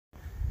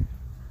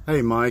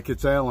Hey Mike,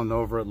 it's Alan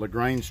over at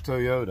LaGrange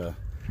Toyota.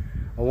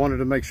 I wanted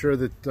to make sure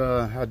that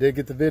I did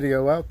get the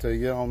video out to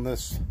you on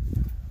this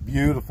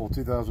beautiful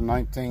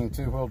 2019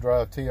 two-wheel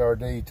drive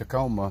TRD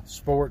Tacoma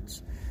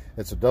Sports.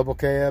 It's a double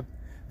cab,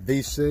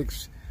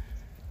 V6,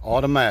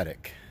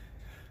 automatic.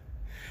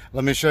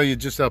 Let me show you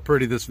just how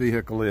pretty this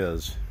vehicle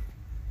is.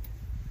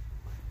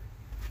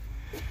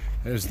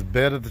 There's the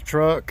bed of the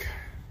truck.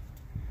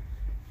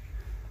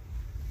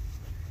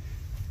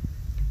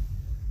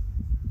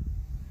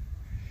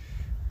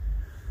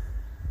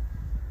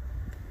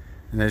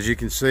 And as you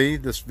can see,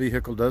 this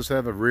vehicle does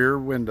have a rear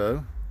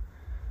window.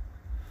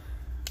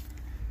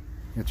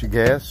 Get your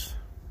gas.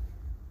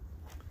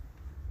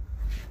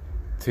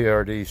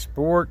 TRD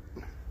Sport.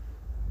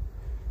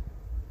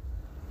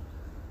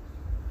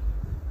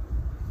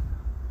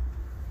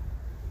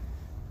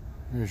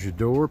 There's your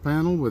door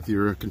panel with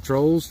your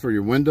controls for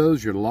your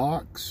windows, your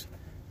locks,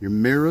 your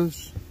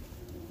mirrors.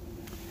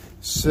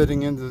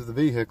 Sitting into the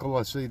vehicle,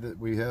 I see that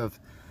we have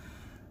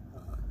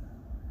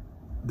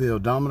the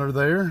odometer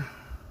there.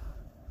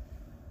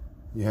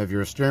 You have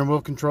your steering wheel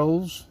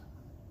controls.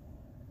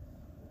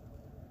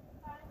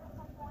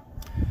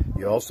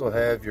 You also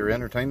have your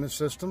entertainment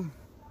system.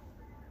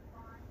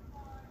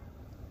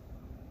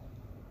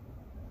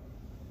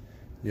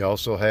 You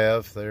also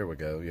have, there we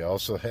go, you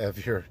also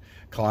have your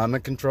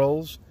climate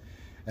controls.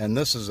 And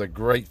this is a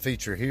great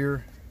feature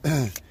here.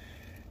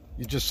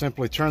 You just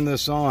simply turn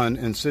this on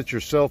and sit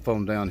your cell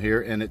phone down here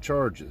and it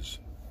charges.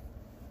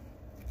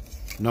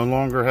 No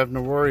longer having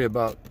to worry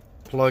about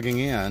plugging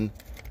in.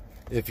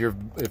 If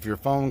your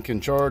phone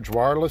can charge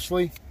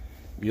wirelessly,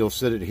 you'll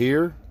sit it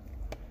here,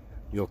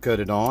 you'll cut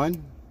it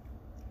on,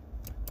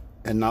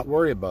 and not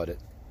worry about it.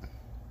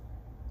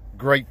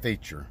 Great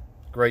feature,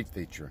 great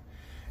feature.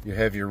 You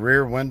have your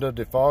rear window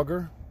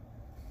defogger.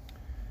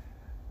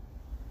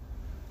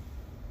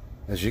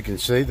 As you can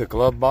see, the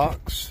glove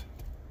box.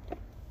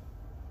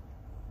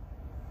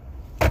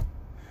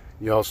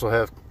 You also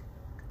have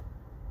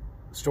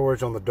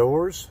storage on the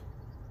doors.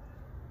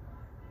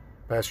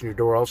 Passenger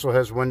door also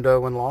has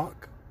window and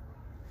lock.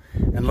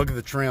 And look at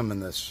the trim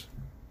in this.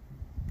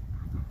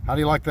 How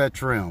do you like that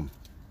trim?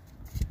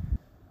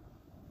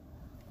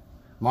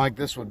 Mike,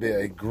 this would be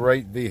a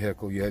great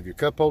vehicle. You have your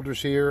cup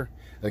holders here.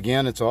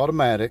 Again, it's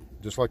automatic,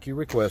 just like you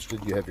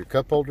requested. You have your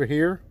cup holder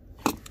here.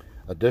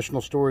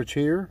 Additional storage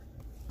here.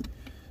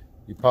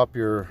 You pop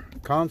your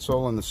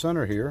console in the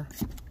center here.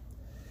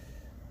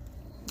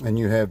 And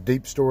you have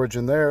deep storage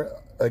in there.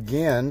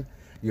 Again,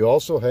 you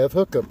also have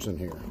hookups in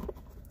here.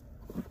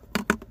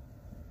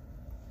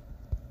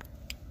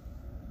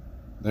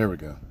 There we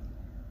go.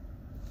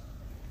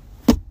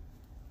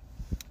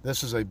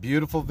 This is a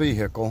beautiful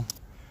vehicle.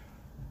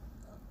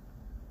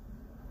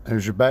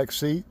 There's your back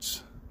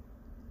seats.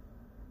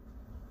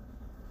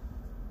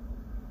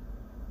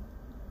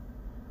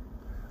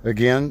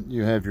 Again,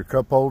 you have your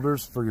cup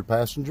holders for your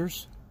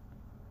passengers.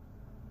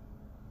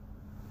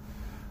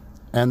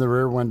 And the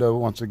rear window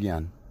once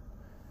again.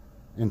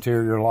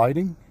 Interior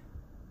lighting.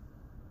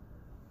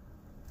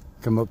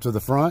 Come up to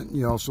the front.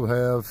 You also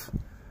have,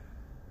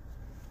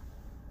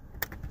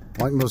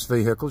 like most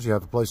vehicles, you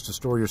have a place to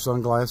store your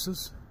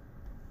sunglasses.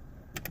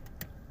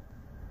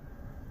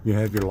 You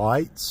have your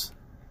lights.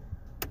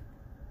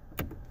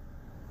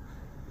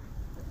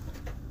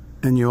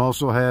 And you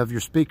also have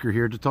your speaker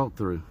here to talk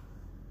through.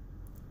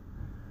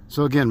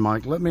 So again,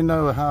 Mike, let me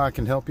know how I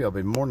can help you. I'll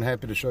be more than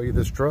happy to show you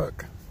this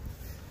truck.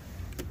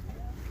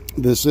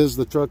 This is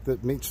the truck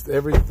that meets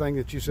everything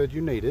that you said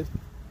you needed.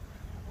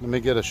 Let me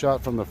get a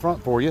shot from the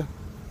front for you.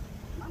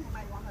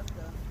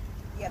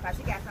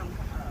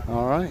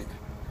 All right.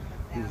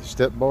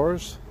 Step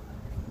bars.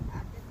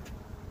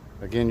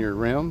 Again, your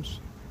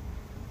rims.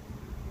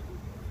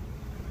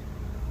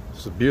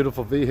 It's a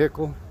beautiful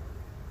vehicle.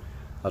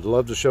 I'd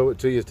love to show it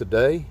to you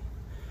today.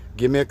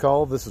 Give me a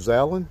call. This is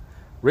Alan.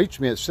 Reach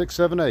me at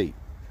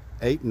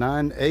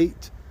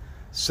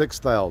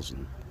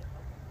 678-898-6000.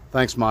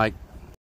 Thanks, Mike.